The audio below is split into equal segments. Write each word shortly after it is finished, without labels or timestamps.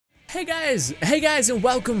Hey guys, and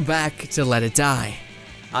welcome back to Let It Die.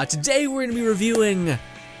 Today we're going to be reviewing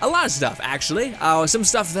a lot of stuff, actually. Some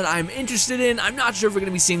stuff that I'm interested in. I'm not sure if we're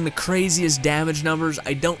going to be seeing the craziest damage numbers.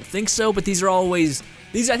 I don't think so, but these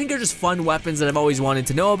I think are just fun weapons that I've always wanted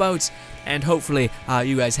to know about, and hopefully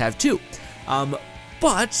you guys have too.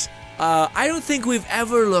 But I don't think we've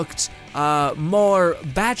ever looked more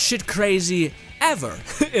batshit crazy ever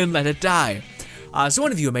in Let It Die. So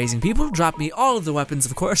one of you amazing people dropped me all of the weapons,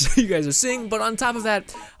 of course, you guys are seeing, but on top of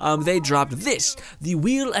that, they dropped this, the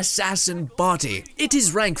Wheel Assassin Body. It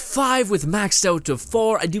is rank 5 with maxed out to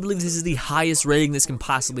 4. I do believe this is the highest rating this can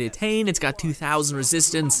possibly attain. It's got 2,000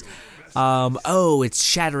 resistance. Oh, it's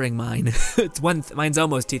shattering mine. Mine's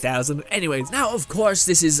almost 2,000. Anyways, now of course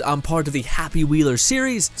this is part of the Happy Wheeler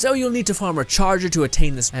series, so you'll need to farm a charger to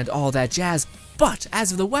attain this and all that jazz. But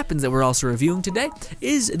as of the weapons that we're also reviewing today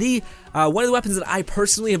is the one of the weapons that I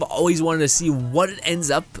personally have always wanted to see what it ends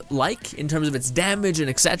up like in terms of its damage and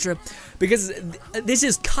etc. Because this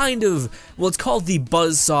is kind of, well, it's called the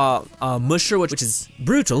Buzzsaw Musher, which is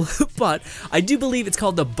brutal, but I do believe it's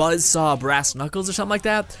called the Buzzsaw Brass Knuckles or something like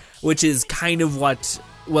that, which is kind of what's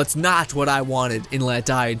not what I wanted in Let It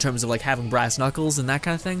Die in terms of like having brass knuckles and that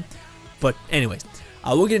kind of thing. But anyways.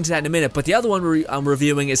 We'll get into that in a minute, but the other one I'm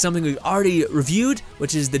reviewing is something we've already reviewed,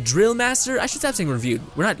 which is the Drill Master. I should stop saying reviewed.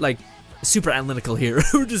 We're not, like, super analytical here.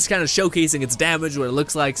 We're just kind of showcasing its damage, what it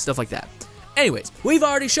looks like, stuff like that. Anyways, we've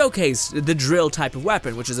already showcased the drill type of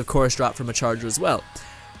weapon, which is, of course, dropped from a charger as well.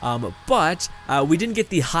 But we didn't get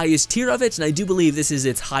the highest tier of it, and I do believe this is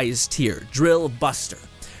its highest tier, Drill Buster,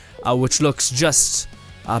 which looks just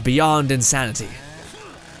beyond insanity.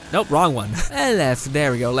 Nope, wrong one. Left,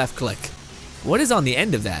 there we go, left click. What is on the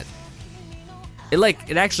end of that?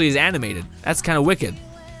 It actually is animated. That's kind of wicked.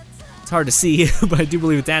 It's hard to see, but I do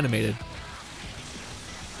believe it's animated.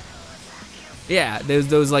 Yeah,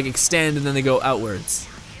 those like extend and then they go outwards.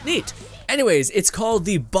 Neat. Anyways, it's called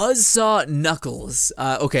the Buzzsaw Knuckles.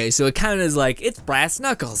 Okay, so it kind of is like, it's brass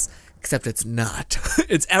knuckles. Except it's not.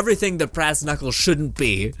 It's everything that brass knuckles shouldn't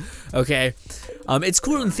be, okay? It's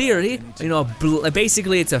cool in theory, you know,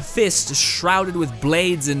 basically it's a fist shrouded with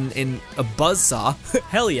blades in a buzzsaw,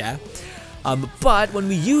 hell yeah. But when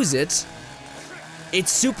we use it,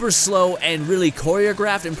 it's super slow and really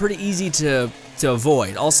choreographed and pretty easy to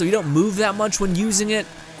avoid. Also, you don't move that much when using it.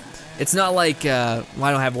 It's not like, well, I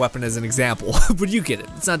don't have a weapon as an example, but you get it.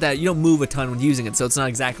 It's not that, you don't move a ton when using it, so it's not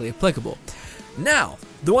exactly applicable. Now,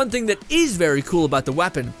 the one thing that is very cool about the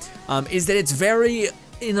weapon is that it's very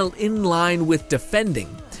in line with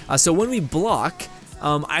defending. So when we block,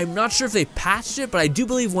 I'm not sure if they patched it, but I do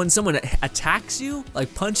believe when someone attacks you,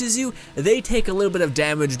 like punches you, they take a little bit of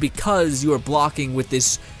damage because you are blocking with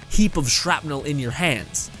this heap of shrapnel in your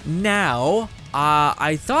hands. Now,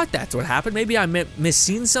 I thought that's what happened. Maybe I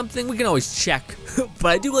misseen something. We can always check. But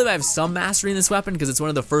I do believe I have some mastery in this weapon because it's one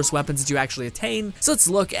of the first weapons that you actually attain. So let's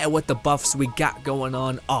look at what the buffs we got going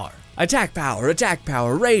on are. Attack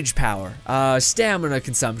power, rage power, stamina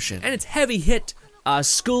consumption, and it's heavy hit,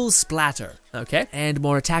 skull splatter, okay? And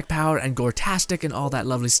more attack power and gore-tastic and all that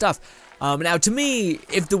lovely stuff. Now to me,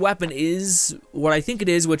 if the weapon is what I think it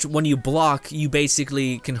is, which when you block, you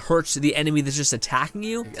basically can hurt the enemy that's just attacking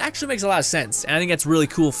you, it actually makes a lot of sense. And I think that's really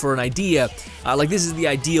cool for an idea. Like this is the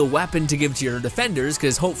ideal weapon to give to your defenders,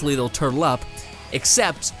 because hopefully they'll turtle up,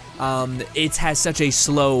 except it has such a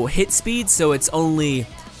slow hit speed, so it's only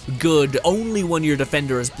good when your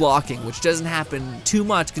defender is blocking, which doesn't happen too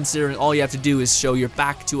much considering all you have to do is show your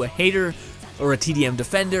back to a hater or a TDM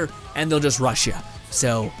defender and they'll just rush you.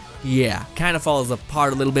 So yeah, kind of falls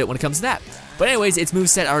apart a little bit when it comes to that. But anyways, its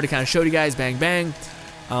moveset I already kind of showed you guys, bang bang.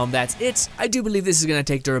 That's it. I do believe this is going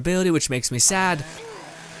to take durability, which makes me sad.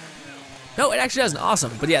 No, it actually doesn't.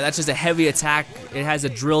 Awesome. But yeah, that's just a heavy attack. It has a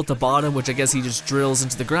drill at the bottom, which I guess he just drills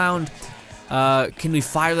into the ground. Can we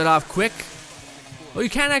fire that off quick? Well, you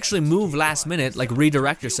can actually move last minute, like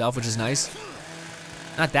redirect yourself, which is nice.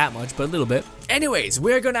 Not that much, but a little bit. Anyways,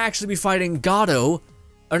 we're gonna actually be fighting Cohen,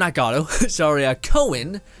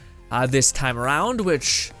 this time around,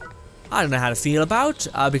 which I don't know how to feel about,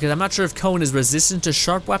 because I'm not sure if Cohen is resistant to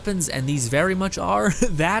sharp weapons, and these very much are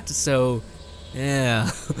that, so, yeah.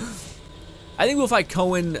 I think we'll fight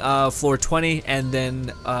Cohen floor 20, and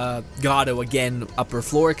then Gatto again upper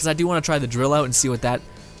floor, because I do want to try the drill out and see what that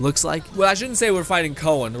looks like. Well, I shouldn't say we're fighting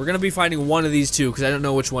Cohen. We're gonna be fighting one of these two because I don't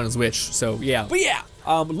know which one is which. So yeah. But yeah,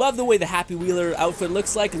 love the way the Happy Wheeler outfit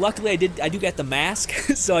looks like. Luckily, I do get the mask,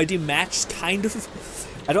 so I do match kind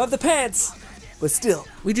of. I don't have the pants, but still,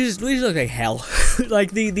 we just look like hell. Like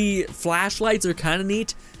the flashlights are kind of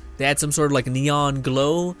neat. They had some sort of like neon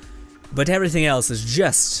glow, but everything else is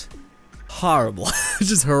just horrible. It's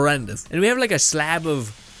just horrendous. And we have like a slab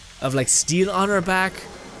of like steel on our back,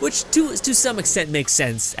 which to some extent makes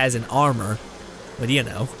sense as an armor, but you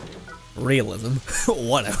know, realism.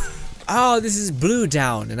 Whatever. Oh, this is blue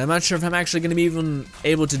down, and I'm not sure if I'm actually going to be even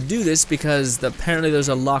able to do this because apparently there's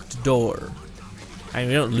a locked door. I mean,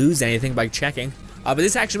 we don't lose anything by checking. But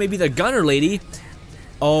this actually may be the gunner lady.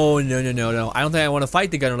 Oh, no. I don't think I want to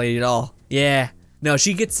fight the gunner lady at all. Yeah. No,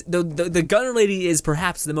 she gets, the gunner lady is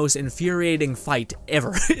perhaps the most infuriating fight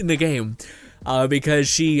ever in the game. Because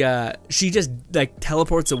she just like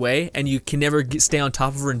teleports away and you can never stay on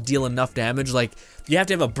top of her and deal enough damage. Like, you have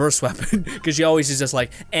to have a burst weapon because she always is just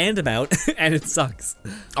like, and I'm out, and it sucks.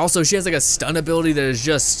 Also, she has like a stun ability that is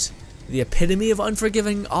just the epitome of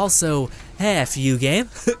unforgiving. Also, F you game,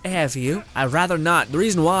 F you. I'd rather not. The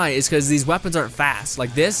reason why is because these weapons aren't fast.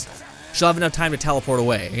 Like this, she'll have enough time to teleport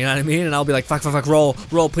away, you know what I mean? And I'll be like, fuck, roll,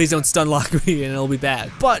 please don't stun lock me, and it'll be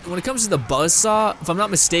bad. But when it comes to the Buzzsaw, if I'm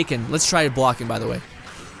not mistaken, let's try blocking, by the way.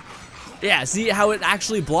 Yeah, see how it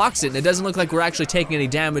actually blocks it, and it doesn't look like we're actually taking any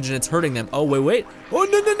damage and it's hurting them. Oh, wait. Oh,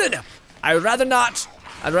 no. I'd rather not.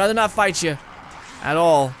 I'd rather not fight you at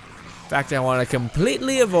all. In fact, I want to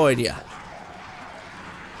completely avoid you.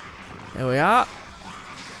 There we are.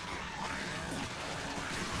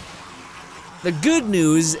 The good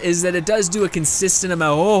news is that it does do a consistent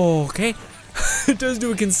amount. Oh, okay. It does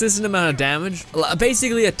do a consistent amount of damage.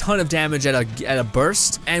 Basically a ton of damage at a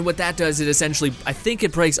burst. And what that does, it essentially, I think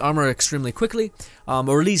it breaks armor extremely quickly.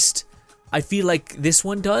 Or at least, I feel like this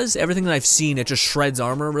one does. Everything that I've seen, it just shreds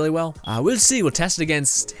armor really well. We'll see. We'll test it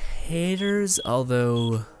against haters.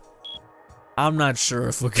 Although, I'm not sure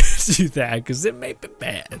if we're gonna do that because it may be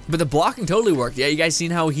bad. But the blocking totally worked. Yeah, you guys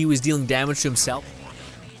seen how he was dealing damage to himself?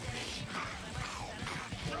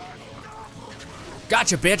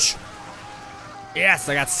 Gotcha, bitch. Yes,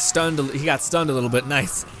 I got stunned. He got stunned a little bit.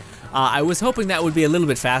 Nice. I was hoping that would be a little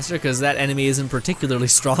bit faster because that enemy isn't particularly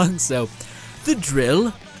strong. So, the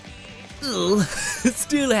drill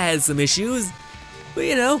still has some issues, but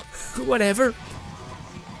you know, whatever.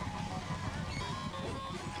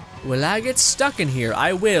 Will I get stuck in here?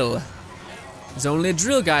 I will. There's only a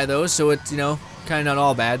drill guy though, so it's, you know, kind of not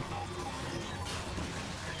all bad.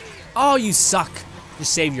 Oh, you suck.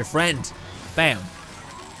 Just save your friend. Bam.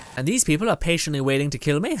 And these people are patiently waiting to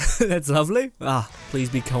kill me. That's lovely. Ah, please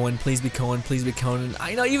be Cohen, please be Cohen, please be Cohen.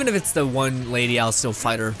 I know, even if it's the one lady, I'll still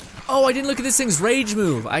fight her. Oh, I didn't look at this thing's rage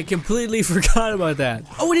move. I completely forgot about that.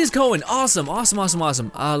 Oh, it is Cohen. Awesome.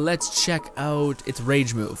 Let's check out its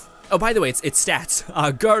rage move. Oh, by the way, its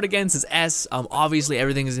stats. Guard against is S. Obviously,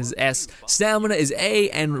 everything is S. Stamina is A,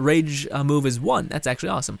 and rage move is 1. That's actually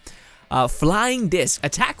awesome. Flying disc.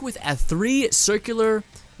 Attack with a 3 circular...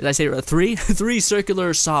 Did I say it right? 3? 3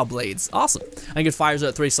 circular saw blades. Awesome. I think it fires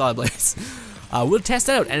out 3 saw blades. We'll test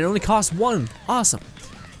that out, and it only costs 1. Awesome.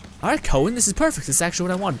 Alright, Cohen, this is perfect. This is actually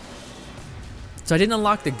what I wanted. So I didn't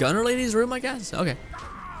unlock the gunner lady's room, I guess? Okay.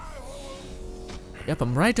 Yep,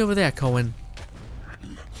 I'm right over there, Cohen.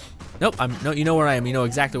 Nope, no, you know where I am. You know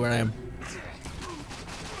exactly where I am.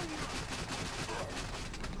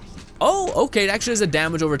 Oh, okay, it actually is a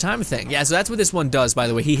damage over time thing. Yeah, so that's what this one does, by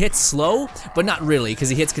the way. He hits slow, but not really, because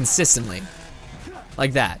he hits consistently.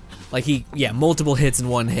 Like that. Like yeah, multiple hits in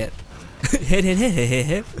one hit.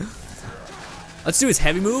 hit. Let's do his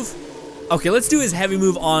heavy move. Okay, let's do his heavy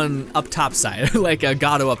move on up top side, like a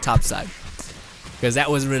Gato up top side. Because that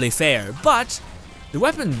wasn't really fair, but the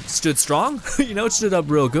weapon stood strong. You know, it stood up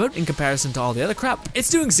real good in comparison to all the other crap. It's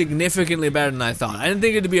doing significantly better than I thought. I didn't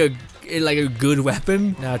think it'd be a good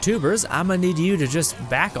weapon. Now, tubers, I'm gonna need you to just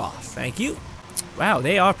back off. Thank you. Wow,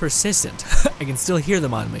 they are persistent. I can still hear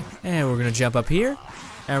them on me. And we're gonna jump up here,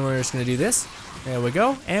 and we're just gonna do this. There we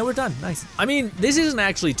go, and we're done. Nice. I mean, this isn't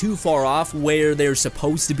actually too far off where they're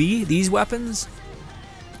supposed to be, these weapons.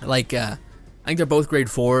 Like, I think they're both grade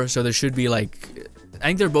 4, so there should be like, I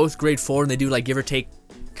think they're both grade 4, and they do like give or take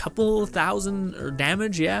a couple thousand or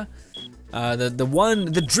damage, yeah.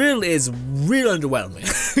 The drill is real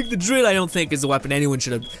underwhelming. The drill, I don't think, is the weapon anyone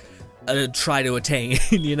should try to attain,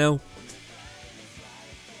 you know?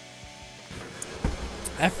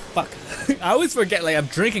 Fuck. I always forget, like, I'm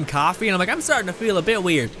drinking coffee, and I'm like, I'm starting to feel a bit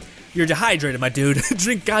weird. You're dehydrated, my dude.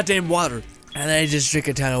 Drink goddamn water. And then I just drink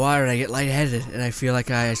a ton of water, and I get lightheaded, and I feel like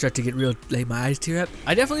I start to get real, like, my eyes tear up.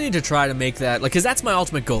 I definitely need to try to make that, like, because that's my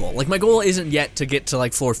ultimate goal. Like, my goal isn't yet to get to,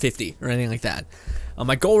 like, 450 or anything like that.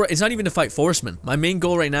 My goal is not even to fight Forceman. My main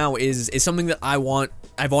goal right now is something that I've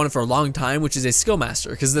wanted for a long time, which is a skill master.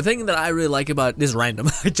 Because the thing that I really like about this is random.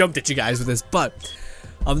 I jumped at you guys with this, but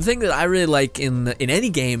the thing that I really like in any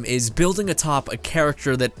game is building atop a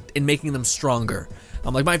character and making them stronger.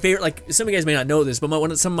 Like my favorite, like some of you guys may not know this,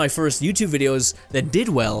 but some of my first YouTube videos that did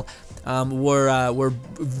well were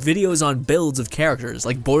videos on builds of characters,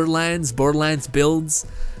 like Borderlands builds.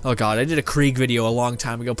 Oh god, I did a Krieg video a long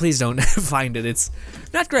time ago. Please don't find it. It's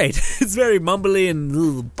not great. It's very mumbly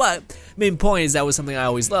and but main point is that was something I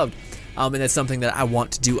always loved. And that's something that I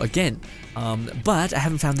want to do again. But I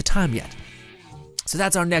haven't found the time yet. So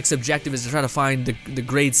that's our next objective, is to try to find the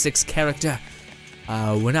grade 6 character.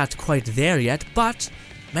 We're not quite there yet, but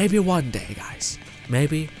maybe one day, guys.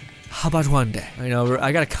 Maybe. How about one day? You know,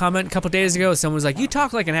 I got a comment a couple days ago. Someone was like, "You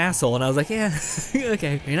talk like an asshole," and I was like, "Yeah,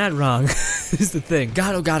 okay, you're not wrong." Is the thing.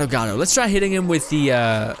 Gato. Let's try hitting him with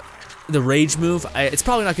the rage move. It's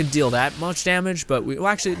probably not gonna deal that much damage, but well,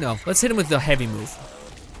 actually, no. Let's hit him with the heavy move.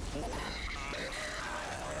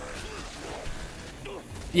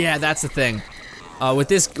 Yeah, that's the thing. With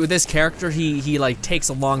this character, he like takes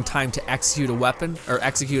a long time to execute a weapon or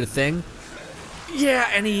execute a thing. Yeah,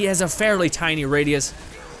 and he has a fairly tiny radius.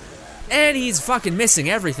 And he's fucking missing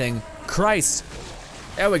everything. Christ.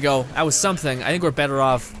 There we go. That was something. I think we're better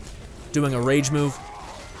off doing a rage move.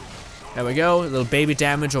 There we go. A little baby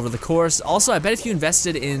damage over the course. Also, I bet if you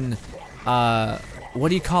invested in, what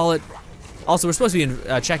do you call it? Also, we're supposed to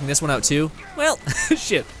be checking this one out too. Well,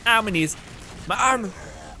 shit. Ow, my knees. My arm.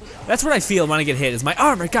 That's what I feel when I get hit, is my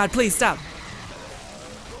armor. God, please stop.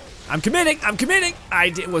 I'm committing.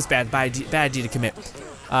 It was bad D to commit.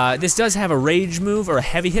 This does have a rage move, or a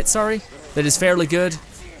heavy hit, sorry, that is fairly good.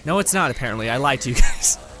 No, it's not, apparently. I lied to you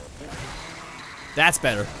guys. That's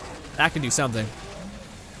better. That can do something.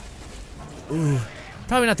 Ooh.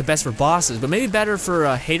 Probably not the best for bosses, but maybe better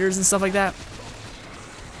for haters and stuff like that.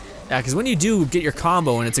 Yeah, because when you do get your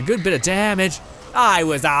combo and it's a good bit of damage, I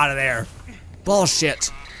was out of there. Bullshit.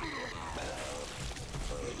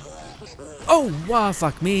 Oh, wow,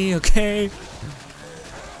 fuck me, okay.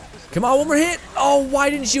 Come on, one more hit. Oh, why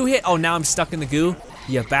didn't you hit? Oh, now I'm stuck in the goo,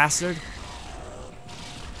 you bastard.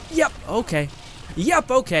 Yep, okay.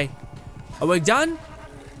 Yep, okay. Are we done?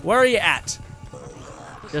 Where are you at?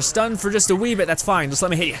 You're stunned for just a wee bit, that's fine. Just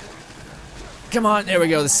let me hit you. Come on, there we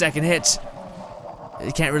go, the second hit.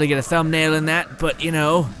 You can't really get a thumbnail in that, but you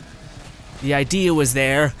know, the idea was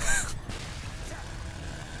there.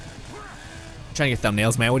 I'm trying to get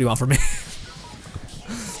thumbnails, man. What do you want from me?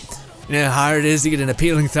 You know how hard it is to get an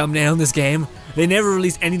appealing thumbnail in this game? They never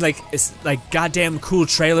release any like goddamn cool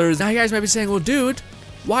trailers. Now you guys might be saying, well dude,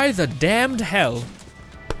 why the damned hell?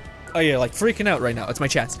 Oh yeah, like freaking out right now, it's my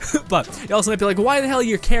chest. But you also might be like, why the hell are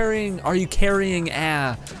you carrying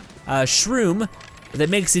a shroom that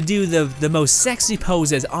makes you do the most sexy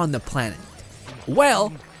poses on the planet?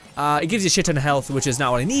 Well, it gives you a shit ton of health, which is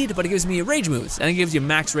not what I need, but it gives me rage moves, and it gives you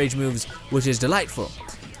max rage moves, which is delightful.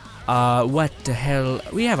 What the hell?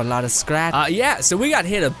 We have a lot of scratch. Yeah, so we got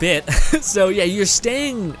hit a bit. So yeah, you're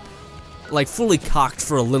staying like fully cocked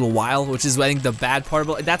for a little while, which is I think the bad part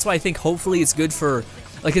about it. That's why I think hopefully it's good for,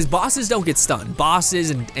 like, his bosses don't get stunned.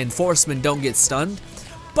 Bosses and enforcemen don't get stunned,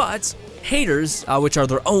 but haters, which are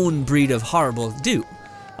their own breed of horrible, do.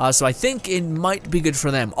 So I think it might be good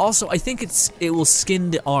for them. Also, I think it will skin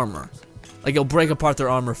the armor. Like, it'll break apart their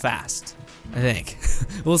armor fast, I think.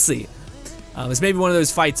 We'll see. It's maybe one of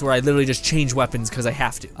those fights where I literally just change weapons because I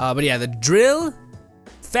have to. But yeah, the drill,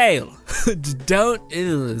 fail.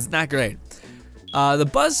 It's not great. The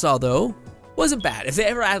Buzzsaw, though, wasn't bad. If they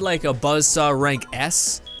ever add like a Buzzsaw rank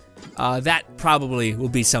S, that probably will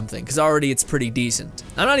be something, because already it's pretty decent.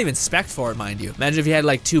 I'm not even spec'd for it, mind you. Imagine if you had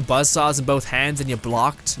like 2 Buzzsaws in both hands and you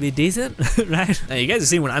blocked. Be decent, right? Now you guys are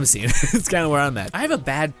seeing what I'm seeing. It's kind of where I'm at. I have a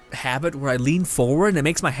bad habit where I lean forward and it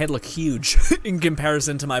makes my head look huge in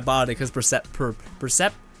comparison to my body, because perspective?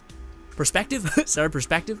 Sorry,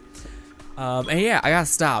 perspective. And yeah, I gotta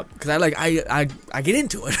stop, because I get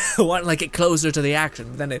into it. I want to like get closer to the action,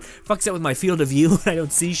 but then it fucks up with my field of view and I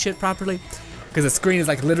don't see shit properly, because the screen is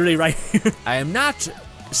like literally right here. I am not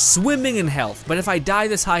swimming in health, but if I die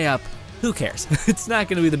this high up, who cares? It's not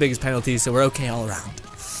gonna be the biggest penalty, so we're okay all around.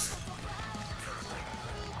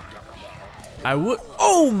 I would,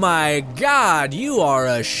 oh my god, you are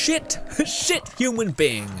a shit human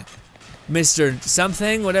being. Mr.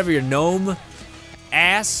 something, whatever your gnome.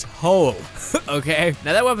 Asshole. Okay,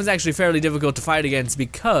 now that weapon's actually fairly difficult to fight against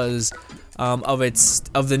because of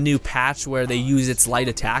the new patch where they use its light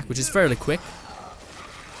attack, which is fairly quick.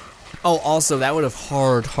 Oh, also that would have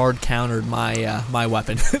hard countered my my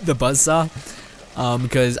weapon, the Buzzsaw,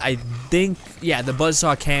 because I think, yeah, the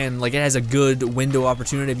Buzzsaw can, like, it has a good window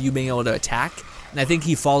opportunity of you being able to attack, and I think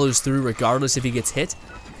he follows through regardless if he gets hit.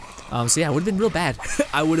 So yeah, it would have been real bad.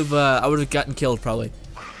 I would have gotten killed probably.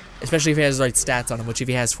 Especially if he has the right stats on him, which if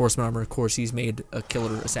he has Forceman armor, of course, he's made a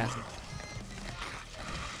killer assassin.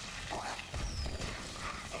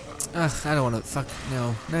 Ugh, I don't want to. Fuck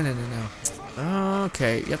no. No.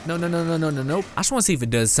 Okay. Yep. No. Nope. I just want to see if it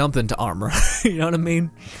does something to armor. You know what I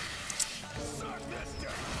mean?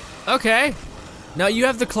 Okay. Now you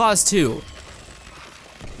have the claws too.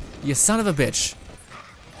 You son of a bitch.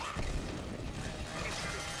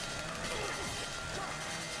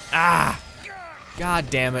 Ah! God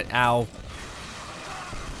damn it, ow.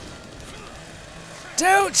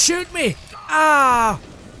 Don't shoot me! Ah!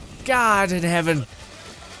 God in heaven.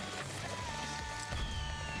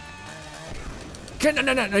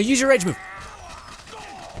 No, use your rage move.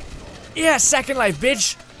 Yeah, second life,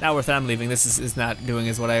 bitch! Not worth it, I'm leaving. This is not doing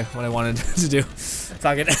as what I wanted to do.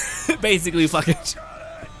 Fuck it. Basically, fuck it.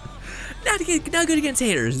 Not good against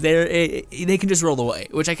haters. They can just roll away,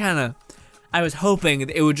 which I was hoping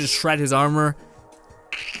it would just shred his armor.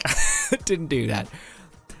 Didn't do that.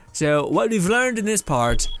 So what we've learned in this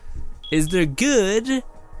part is they're good,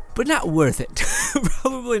 but not worth it.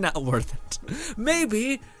 Probably not worth it.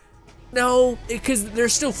 Maybe, no, because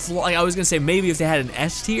there's still flaws. I was gonna say maybe if they had an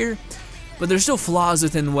S tier, but there's still flaws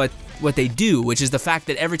within what they do, which is the fact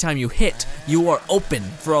that every time you hit, you are open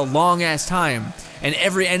for a long ass time, and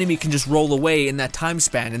every enemy can just roll away in that time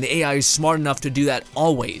span, and the AI is smart enough to do that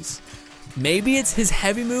always. Maybe it's his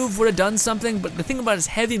heavy move would have done something, but the thing about his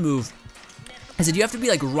heavy move is that you have to be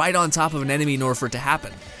like right on top of an enemy in order for it to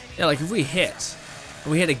happen. Yeah, like if we hit,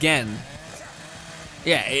 and we hit again,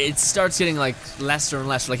 yeah, it starts getting like lesser and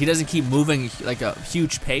lesser. Like he doesn't keep moving like a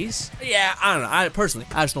huge pace. Yeah, I don't know. I personally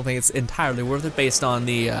just don't think it's entirely worth it based on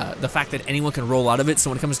the fact that anyone can roll out of it. So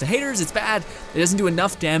when it comes to haters, it's bad. It doesn't do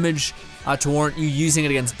enough damage to warrant you using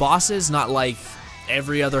it against bosses. Not like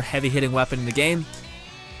every other heavy hitting weapon in the game.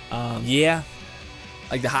 Yeah,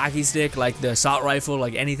 like the hockey stick, like the assault rifle,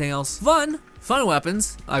 like anything else. Fun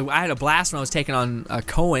weapons. I had a blast when I was taking on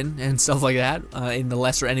Cohen and stuff like that in the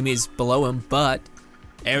lesser enemies below him, but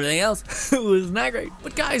everything else was not great.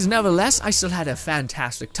 But guys, nevertheless, I still had a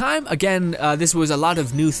fantastic time. Again, this was a lot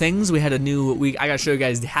of new things. We had I gotta show you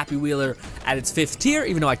guys the Happy Wheeler at its 5th tier,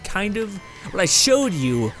 even though what I showed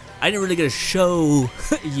you, I didn't really get to show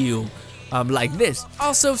you. Like this.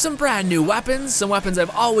 Also, some brand new weapons, some weapons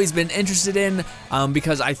I've always been interested in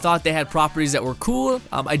because I thought they had properties that were cool.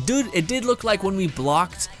 It did look like when we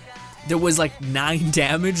blocked, there was like 9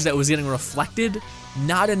 damage that was getting reflected.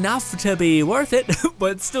 Not enough to be worth it,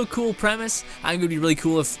 but still cool premise. I think it would be really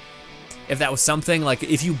cool if that was something, like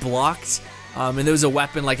if you blocked and there was a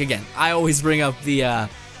weapon, like again, I always bring up the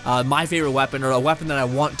my favorite weapon, or a weapon that I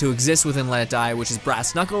want to exist within Let It Die, which is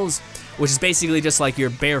Brass Knuckles, which is basically just like your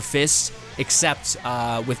bare fist, except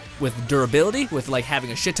with durability, with like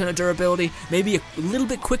having a shit ton of durability, maybe a little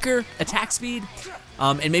bit quicker attack speed,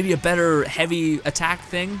 and maybe a better heavy attack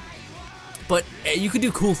thing. But you could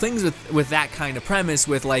do cool things with that kind of premise,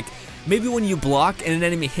 with like maybe when you block and an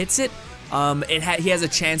enemy hits it, he has a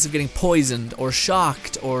chance of getting poisoned or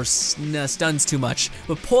shocked or stuns too much,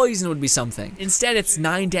 but poison would be something. Instead, it's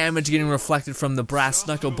 9 damage getting reflected from the brass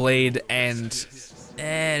knuckle blade, and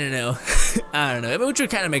I don't know. I don't know, which would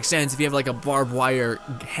kind of make sense if you have like a barbed wire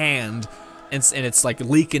hand and it's like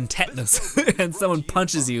leaking tetanus and someone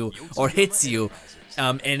punches you or hits you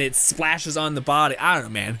and it splashes on the body. I don't know,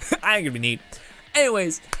 man. I think it'd be neat.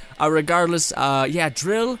 Anyways, regardless, yeah,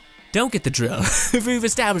 drill. Don't get the drill. If we've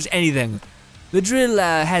established anything, the drill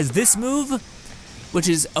has this move, which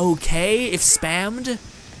is okay if spammed,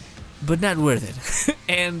 but not worth it.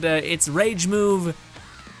 And its rage move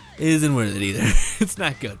isn't worth it either. It's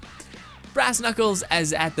not good. Brass Knuckles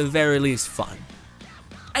is at the very least fun.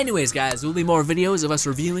 Anyways, guys, there will be more videos of us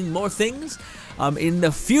reviewing more things in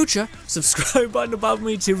the future. Subscribe button above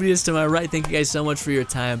me, 2 videos to my right. Thank you guys so much for your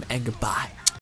time, and goodbye.